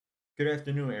Good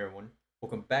afternoon, everyone.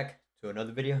 Welcome back to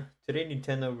another video. Today,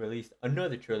 Nintendo released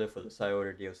another trailer for the Side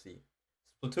Order DLC.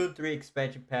 Splatoon 3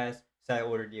 Expansion Pass Side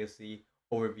Order DLC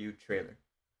Overview Trailer.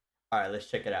 Alright, let's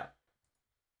check it out.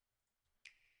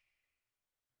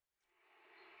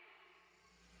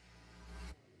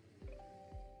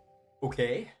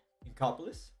 Okay,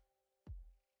 Incopolis.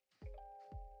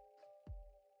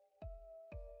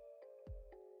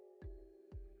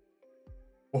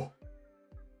 Oh.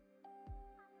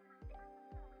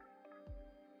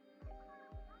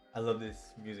 I love this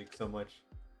music so much.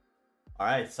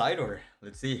 Alright, Side Order.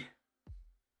 Let's see.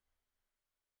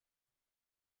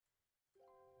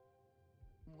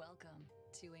 Welcome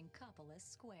to Incopolis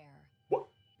Square. What?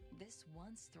 This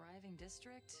once thriving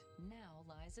district now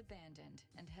lies abandoned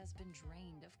and has been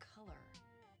drained of color.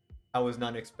 I was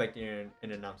not expecting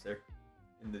an announcer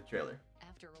in the trailer.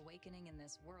 After awakening in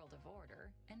this world of order,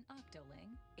 an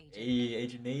Octoling,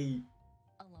 Agent 8.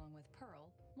 along with Pearl,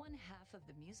 one half of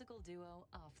the musical duo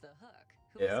Off the Hook,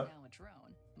 who is Yep. now a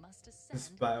drone, must ascend the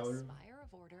Spire Spire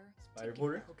of Order. Spider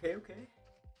Border? Okay.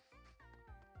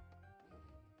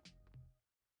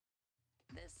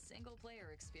 This single-player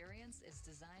experience is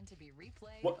designed to be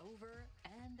replayed What? over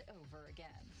and over again.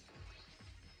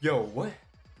 Yo, what?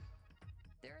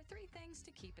 There are three things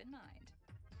to keep in mind: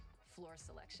 floor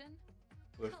selection,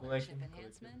 Color color selection, chip color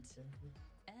enhancement, chip.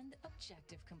 and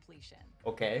objective completion.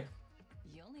 Okay.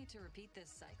 You'll need to repeat this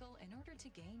cycle in order to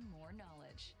gain more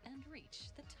knowledge and reach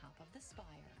the top of the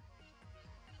spire.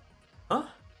 Huh?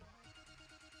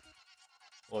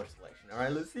 Floor selection.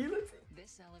 Alright, let's see.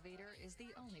 This elevator is the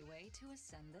only way to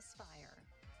ascend the spire.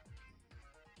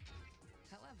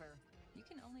 However, you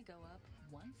can only go up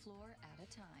one floor at a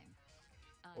time.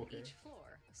 On Okay. each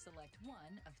floor, select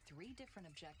one of 3 different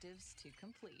objectives to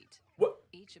complete. What?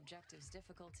 Each objective's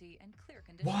difficulty and clear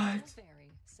conditions What? will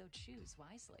vary, so choose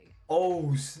wisely.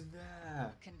 Oh,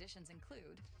 snap. Conditions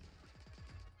include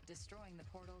destroying the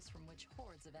portals from which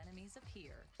hordes of enemies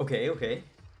appear, Okay.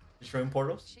 Destroying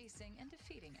portals? chasing and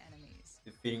defeating enemies,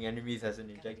 Defeating enemies as an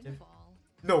guiding a objective? ball,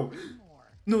 No. and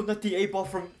more. No, not the 8-ball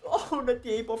from... Oh, not the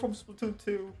 8-ball from Splatoon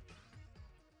 2.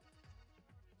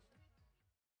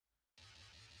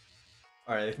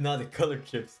 Alright, if not the color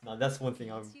chips. Now that's one thing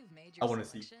Once you've made I your wanna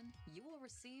see. selection, you will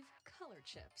receive color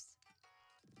chips.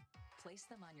 Place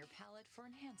them on your palette for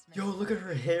enhancement. Yo, look at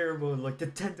her hair, bro. Like the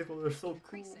tentacles are so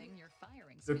cool. Increasing your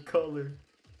firing The speed. color.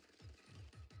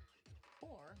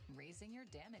 Or raising your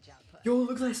damage output. Yo,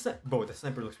 look at that sniper. Bro, the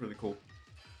sniper looks really cool.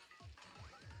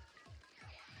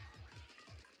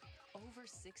 Over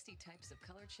 60 types of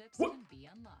color chips What? can be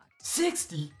unlocked.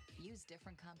 60? Use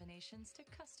different combinations to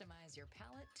customize your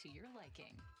palette to your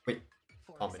liking. Wait,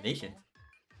 For combinations?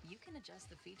 example, you can adjust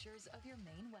the features of your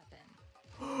main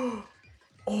weapon.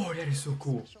 Oh, that is so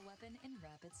cool. Special weapon in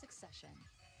rapid succession.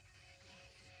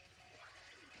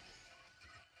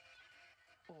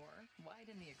 Or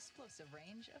widen the explosive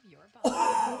range of your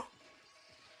body.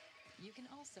 You can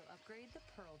also upgrade the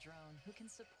Pearl drone, who can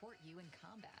support you in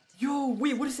combat. Yo,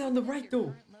 wait, what is that on the If right your though?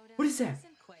 current loadout What is that?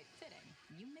 Isn't quite fitting.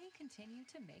 You may continue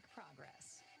to make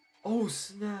progress. Oh,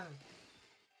 snap.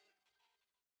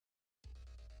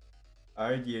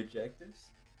 Alright, the objectives?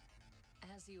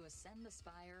 As you ascend the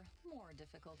spire, more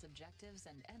difficult objectives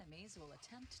and enemies will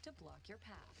attempt to block your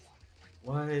path.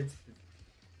 What?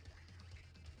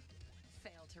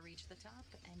 Fail to reach the top,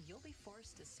 and you'll be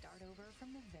forced to start over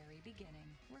from the very beginning,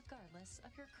 regardless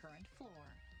of your current floor.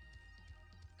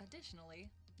 Additionally,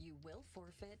 you will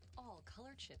forfeit all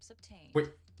color chips obtained. Wait,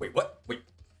 what? Wait.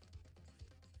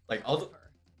 Like all the... However,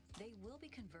 they will be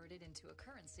converted into a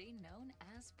currency known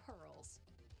as pearls.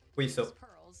 Wait, Use so...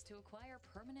 pearls to acquire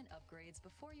permanent upgrades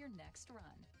before your next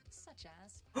run, such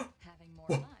as having more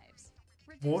Whoa. lives,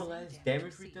 More reducing lives, damage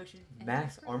received, reduction, and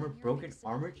max improving armor, your broken base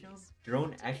armor abilities jump,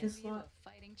 drone to action give you slot? a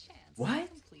fighting chance What? of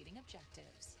completing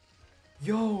objectives.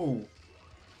 Yo!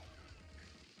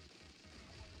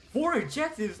 4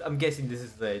 objectives? I'm guessing this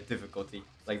is the difficulty,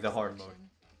 like the hard mode. Selection,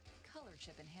 color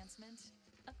chip enhancement,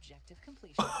 objective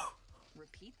completion.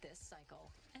 Repeat this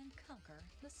cycle and conquer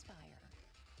the spire.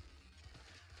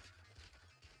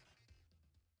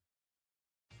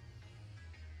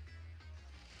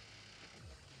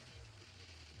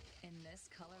 In this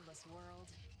colorless world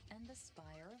and the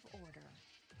spire of order,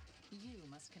 you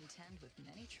must contend with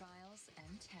many trials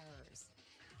and terrors.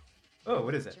 Oh,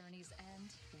 what is it? Journey's end,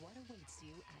 what awaits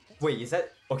you at the Wait, is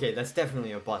that... Okay, that's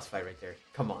definitely a boss fight right there.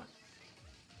 Come on.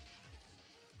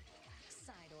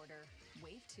 Side Order.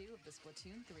 Wave 2 of the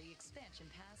Splatoon 3 expansion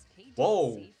pass paid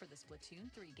Whoa. DLC for the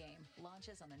Splatoon 3 game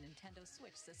launches on the Nintendo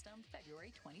Switch system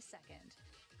February 22nd.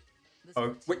 The Oh,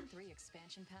 Splatoon wait. 3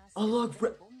 expansion pass Unlock is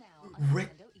available now on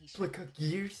Nintendo eShop. replica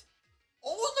gears?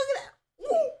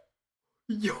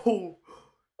 Yo,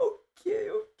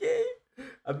 okay.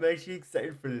 I'm actually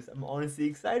excited for this. I'm honestly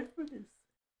excited for this.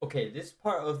 Okay, this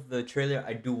part of the trailer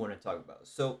I do want to talk about.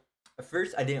 So at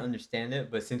first I didn't understand it,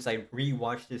 but since I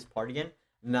rewatched this part again,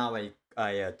 now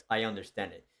I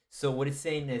understand it. So what it's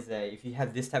saying is that if you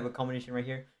have this type of combination right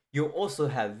here, you'll also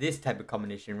have this type of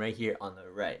combination right here on the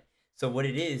right. So what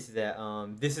it is that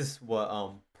this is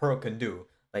what Pearl can do.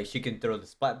 Like she can throw the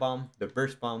splat bomb, the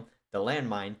burst bomb, the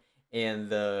landmine, and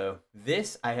the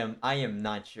this I am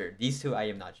not sure. These two I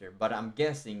am not sure, but I'm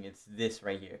guessing it's this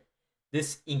right here.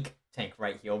 This ink tank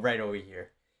right here, right over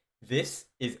here. This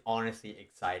is honestly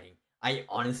exciting. I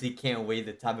honestly can't wait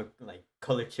the type of like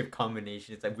color chip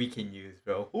combinations that we can use,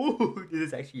 bro. Ooh, this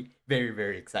is actually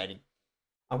very exciting.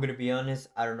 I'm gonna be honest,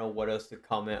 I don't know what else to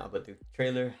comment about the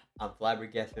trailer. I'm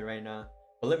flabbergasted right now.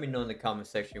 But let me know in the comment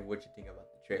section what you think about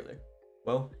the trailer.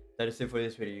 Well, that is it for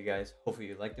this video, you guys. Hopefully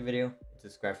you liked the video and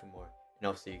subscribe for more. And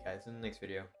I'll see you guys in the next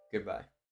video. Goodbye.